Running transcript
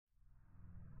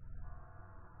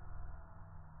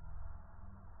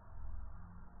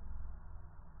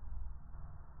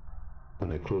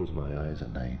When I close my eyes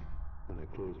at night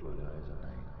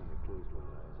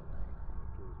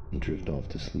and drift off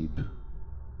to sleep,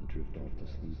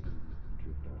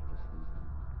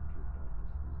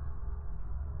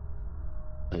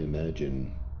 I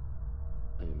imagine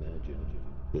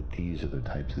that these are the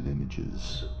types of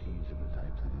images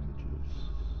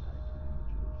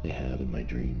they have in my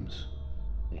dreams.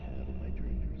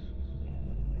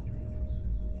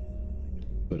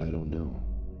 But I don't know.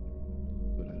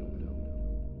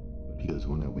 Because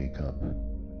when I wake up,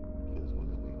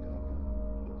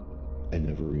 I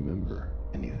never remember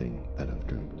anything that I've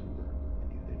dreamt.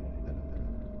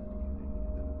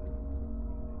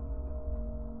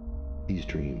 These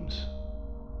dreams,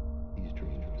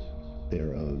 they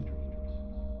are of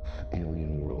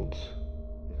alien worlds,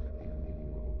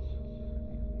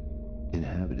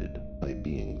 inhabited by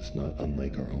beings not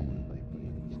unlike our own.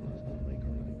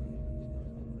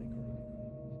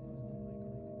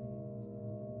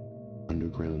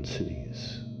 Underground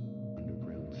cities,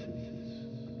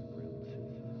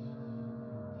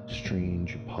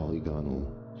 strange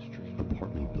polygonal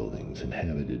apartment buildings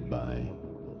inhabited by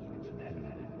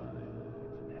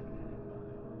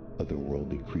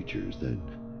otherworldly creatures that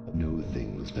know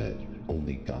things that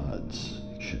only gods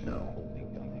should know.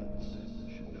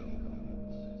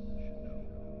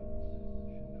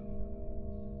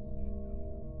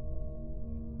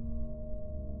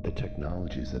 The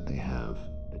technologies that they have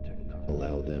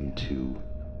allow them to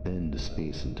bend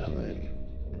space and time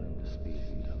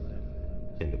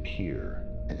and appear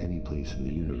at any place in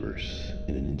the universe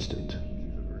in an instant.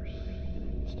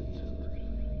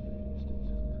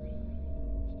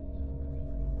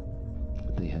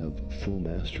 They have full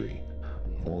mastery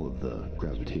of all of the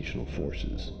gravitational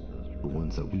forces, the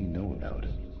ones that we know about,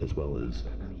 as well as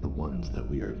the ones that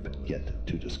we are yet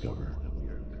to discover.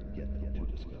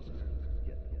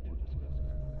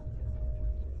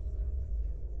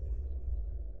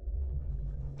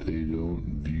 They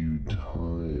don't view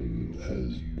time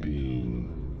as being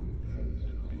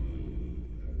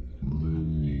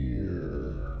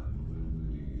linear.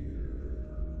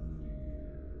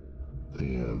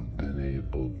 They have been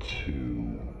able to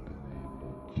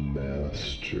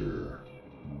master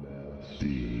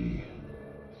the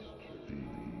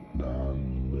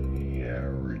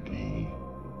non-linearity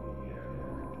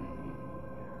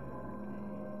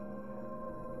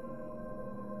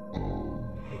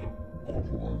of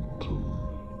quantum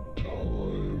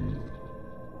time.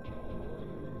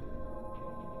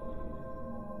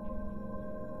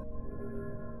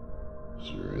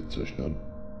 Sir, it's a shot.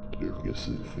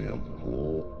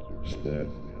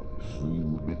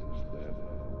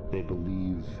 They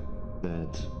believe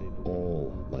that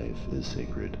all life is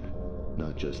sacred,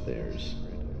 not just theirs.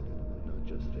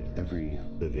 Every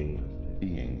living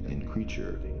being and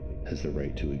creature has the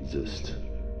right to exist.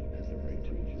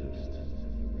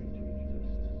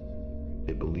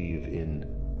 They believe in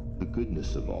the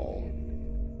goodness of all.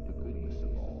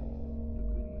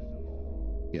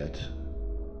 Yet,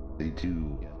 they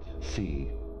do see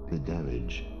the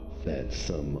damage that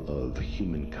some of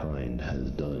humankind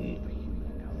has done.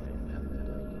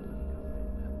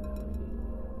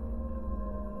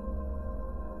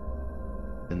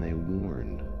 And they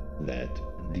warn that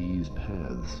these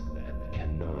paths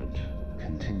cannot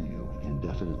continue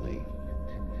indefinitely.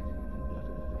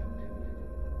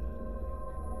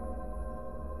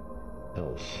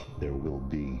 Else there will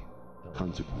be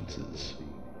consequences.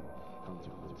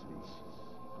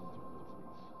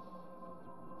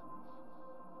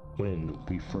 When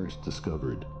we first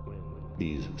discovered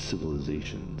these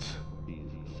civilizations,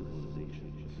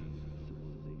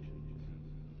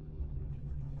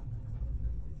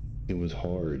 it was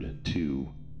hard to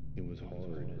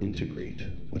integrate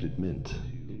what it meant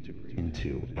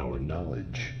into our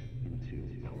knowledge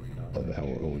of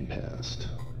our own past.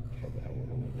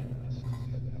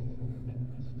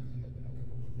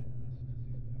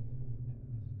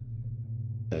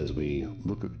 As we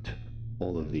look at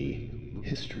all of the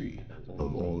history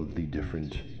of all of the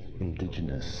different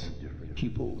indigenous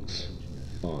peoples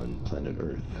on planet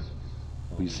Earth,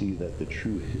 we see that the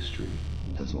true history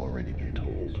has already been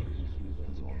told.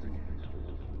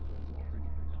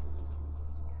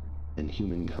 And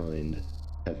humankind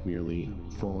have merely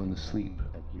fallen asleep.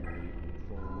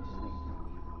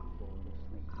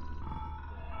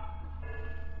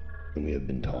 And we have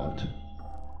been taught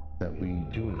that we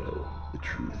do know the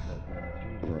truth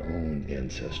of our own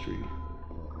ancestry.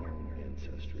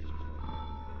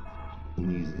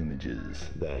 These images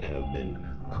that have been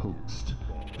coaxed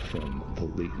from the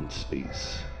latent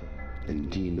space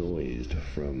and denoised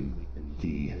from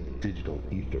the digital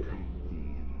ether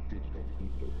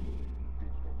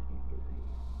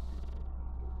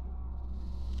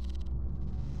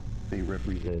They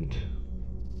represent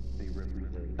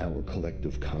our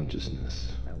collective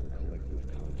consciousness.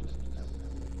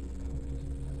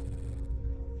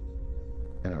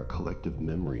 And our collective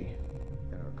memory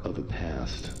of a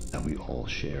past that we all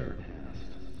share.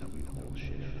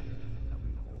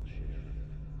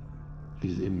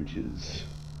 These images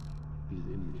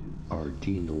are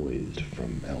denoised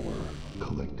from our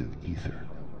collective ether.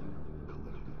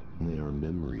 And they are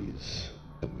memories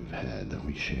that we've had that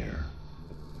we share.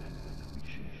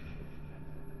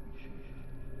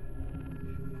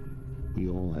 We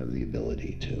all have the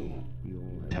ability to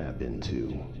tap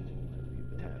into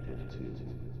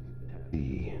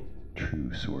the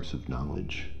true source of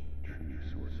knowledge.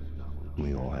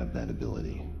 We all have that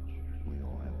ability.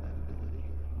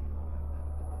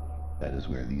 That is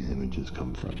where these images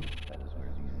come from.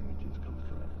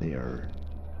 They are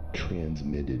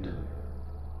transmitted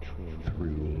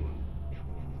through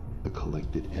the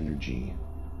collected energy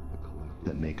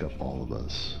that make up all of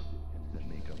us.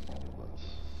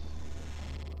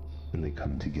 And they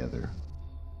come together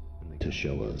to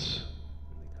show us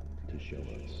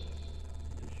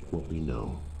what we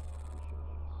know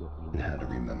and how to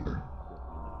remember.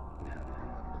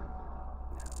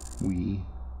 We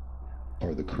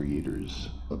are the creators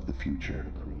of the future.